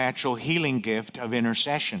supernatural healing gift of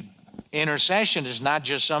intercession. Intercession is not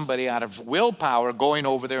just somebody out of willpower going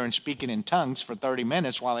over there and speaking in tongues for 30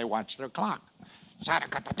 minutes while they watch their clock.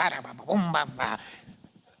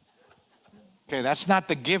 Okay, that's not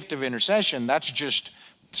the gift of intercession. That's just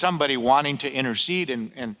somebody wanting to intercede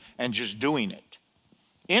and just doing it.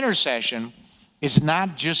 Intercession is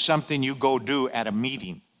not just something you go do at a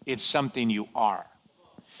meeting. It's something you are.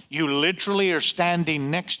 You literally are standing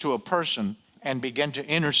next to a person and begin to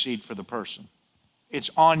intercede for the person. It's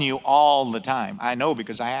on you all the time. I know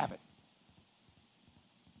because I have it.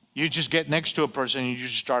 You just get next to a person and you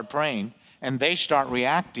just start praying, and they start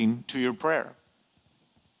reacting to your prayer.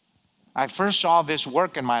 I first saw this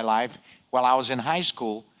work in my life while I was in high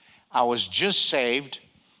school. I was just saved.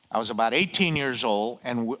 I was about 18 years old,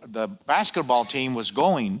 and the basketball team was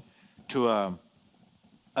going to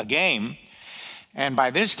a game. And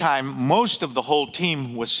by this time, most of the whole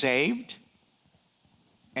team was saved,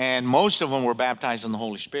 and most of them were baptized in the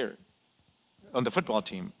Holy Spirit. On the football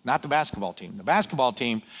team, not the basketball team. The basketball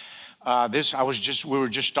team, we were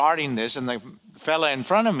just starting this, and the fella in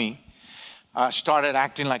front of me started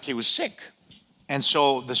acting like he was sick. And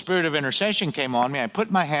so the spirit of intercession came on me. I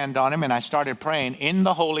put my hand on him and I started praying in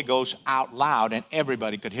the Holy Ghost out loud, and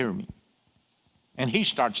everybody could hear me. And he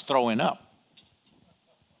starts throwing up,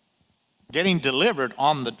 getting delivered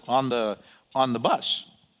on the bus.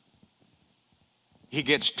 He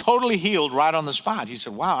gets totally healed right on the spot. He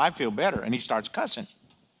said, wow, I feel better. And he starts cussing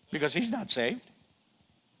because he's not saved.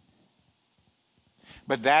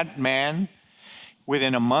 But that man,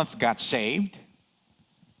 within a month, got saved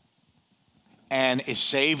and is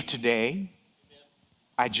saved today.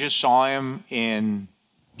 I just saw him in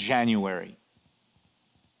January.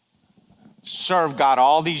 Served God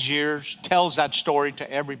all these years, tells that story to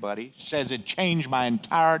everybody, says it changed my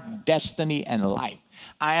entire destiny and life.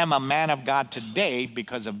 I am a man of God today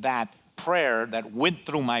because of that prayer that went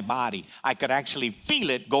through my body. I could actually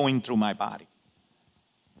feel it going through my body.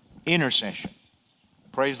 Intercession.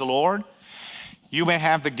 Praise the Lord. You may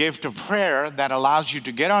have the gift of prayer that allows you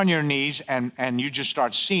to get on your knees and you just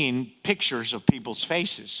start seeing pictures of people's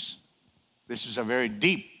faces. This is a very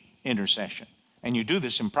deep intercession. And you do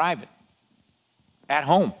this in private, at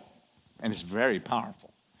home, and it's very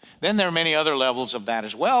powerful. Then there are many other levels of that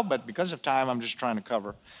as well, but because of time, I'm just trying to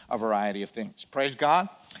cover a variety of things. Praise God.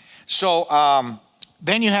 So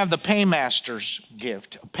then you have the paymaster's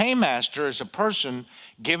gift. A paymaster is a person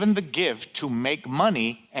given the gift to make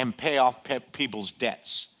money and pay off people's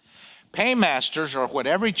debts. Paymasters are what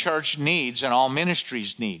every church needs and all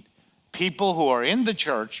ministries need. People who are in the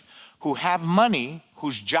church who have money,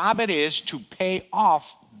 whose job it is to pay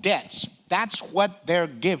off debts. That's what their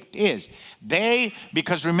gift is.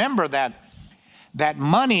 Because remember that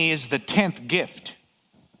money is the 10th gift.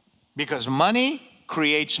 Because money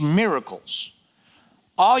creates miracles.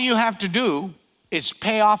 All you have to do is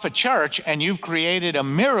pay off a church and you've created a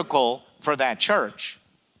miracle for that church.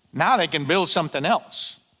 Now they can build something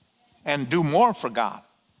else and do more for God.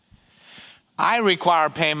 I require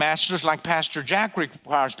paymasters like Pastor Jack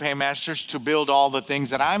requires paymasters to build all the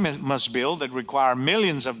things that I must build that require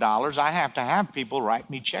millions of dollars. I have to have people write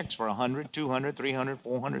me checks for $100, $200, $300,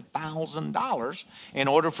 $400,000 in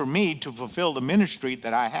order for me to fulfill the ministry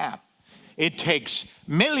that I have. It takes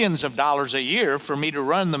millions of dollars a year for me to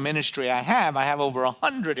run the ministry I have. I have over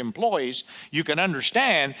 100 employees. You can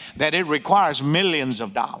understand that it requires millions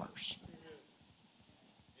of dollars.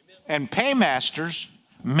 And paymasters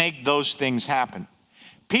make those things happen.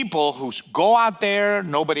 People who go out there,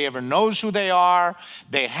 nobody ever knows who they are.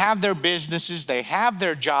 They have their businesses, they have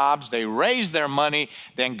their jobs, they raise their money,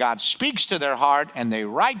 then God speaks to their heart and they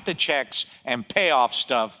write the checks and pay off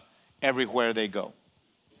stuff everywhere they go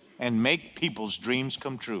and make people's dreams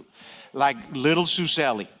come true. Like little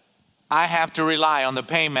Suseli, I have to rely on the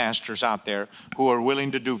paymasters out there who are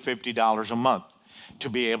willing to do $50 a month to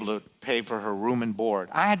be able to pay for her room and board.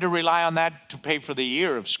 I had to rely on that to pay for the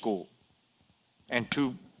year of school. And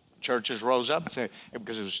 2 churches rose up and said,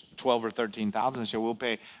 because it was 12 or 13,000, they said, we'll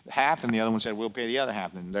pay half, and the other one said, we'll pay the other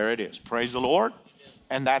half. And there it is. Praise the Lord.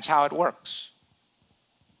 And that's how it works.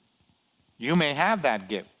 You may have that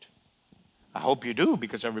gift. I hope you do,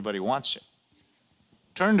 because everybody wants it.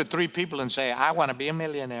 Turn to 3 people and say, I want to be a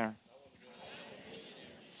millionaire.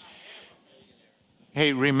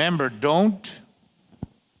 Hey, remember, don't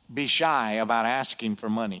be shy about asking for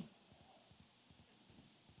money.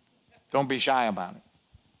 Don't be shy about it.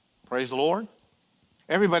 Praise the Lord.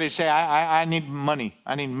 Everybody say, I need money.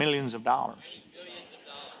 I need millions of dollars.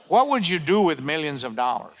 What would you do with millions of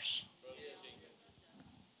dollars?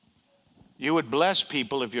 You would bless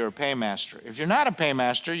people if you're a paymaster. If you're not a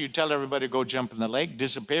paymaster, you tell everybody to go jump in the lake,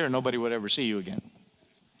 disappear, and nobody would ever see you again.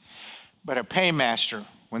 But a paymaster,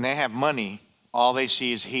 when they have money, all they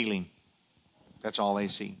see is healing. That's all they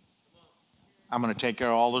see. I'm going to take care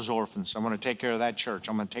of all those orphans. I'm going to take care of that church.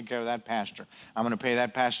 I'm going to take care of that pastor. I'm going to pay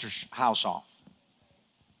that pastor's house off.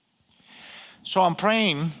 So I'm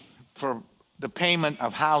praying for the payment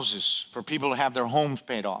of houses, for people to have their homes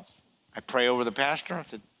paid off. I pray over the pastor. I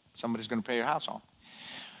said, somebody's going to pay your house off.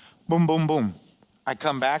 Boom, boom, boom. I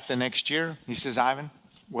come back the next year. He says, Ivan,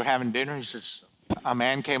 we're having dinner. He says, a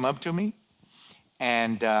man came up to me,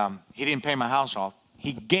 and he didn't pay my house off.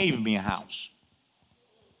 He gave me a house.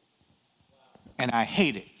 And I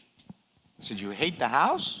hate it. I said, you hate the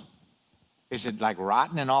house? Is it like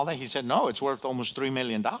rotten and all that? He said, no, it's worth almost $3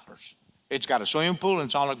 million. It's got a swimming pool and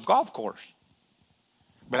it's on a golf course.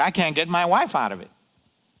 But I can't get my wife out of it.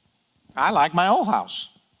 I like my old house.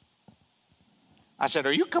 I said,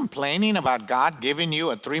 are you complaining about God giving you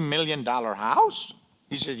a $3 million house?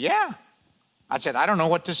 He said, yeah. I said, I don't know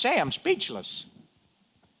what to say. I'm speechless.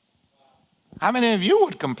 How many of you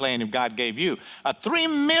would complain if God gave you a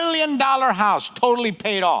 $3 million house totally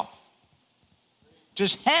paid off?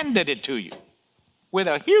 Just handed it to you. with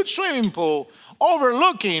a huge swimming pool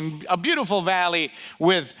overlooking a beautiful valley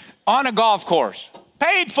on a golf course,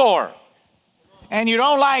 paid for. And you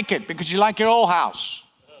don't like it because you like your old house.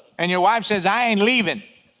 And your wife says, I ain't leaving.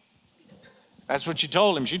 That's what she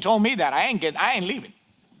told him. She told me that. I ain't leaving.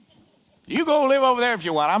 You go live over there if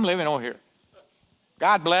you want. I'm living over here.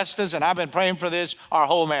 God blessed us, and I've been praying for this our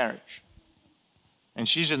whole marriage. And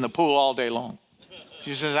she's in the pool all day long.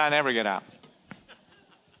 She says, I never get out.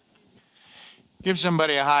 Give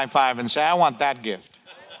somebody a high five and say, I want that gift.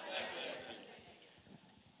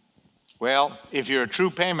 Well, if you're a true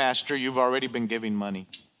paymaster, you've already been giving money.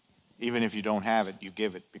 Even if you don't have it, you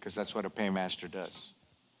give it, because that's what a paymaster does.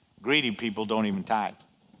 Greedy people don't even tithe.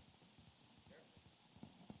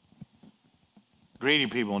 Greedy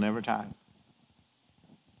people never tithe.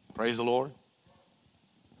 Praise the Lord.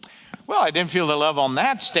 Well, I didn't feel the love on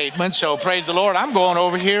that statement, so praise the Lord. I'm going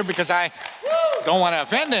over here because I don't want to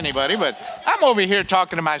offend anybody, but I'm over here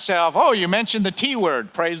talking to myself. Oh, you mentioned the T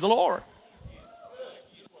word. Praise the Lord.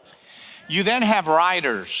 You then have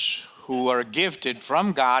writers who are gifted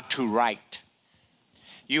from God to write.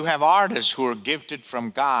 You have artists who are gifted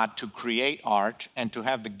from God to create art and to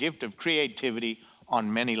have the gift of creativity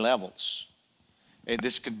on many levels.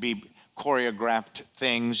 This could be choreographed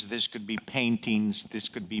things, this could be paintings, this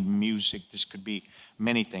could be music, this could be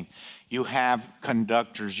many things. You have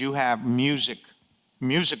conductors, you have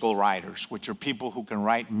musical writers, which are people who can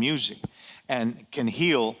write music and can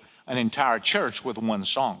heal an entire church with one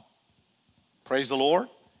song. Praise the Lord.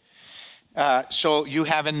 So you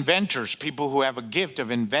have inventors, people who have a gift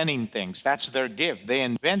of inventing things. That's their gift. They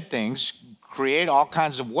invent things, create all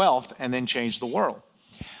kinds of wealth, and then change the world.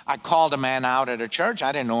 I called a man out at a church.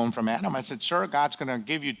 I didn't know him from Adam. I said, sir, God's going to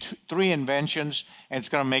give you 3 inventions, and it's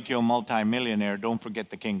going to make you a multimillionaire. Don't forget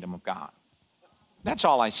the kingdom of God. That's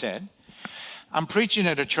all I said. I'm preaching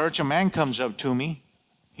at a church. A man comes up to me.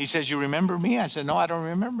 He says, you remember me? I said, no, I don't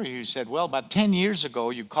remember you. He said, well, about 10 years ago,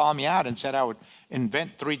 you called me out and said I would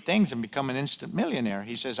invent 3 things and become an instant millionaire.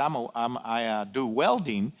 He says, I do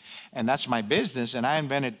welding, and that's my business, and I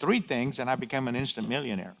invented 3 things, and I became an instant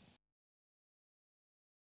millionaire.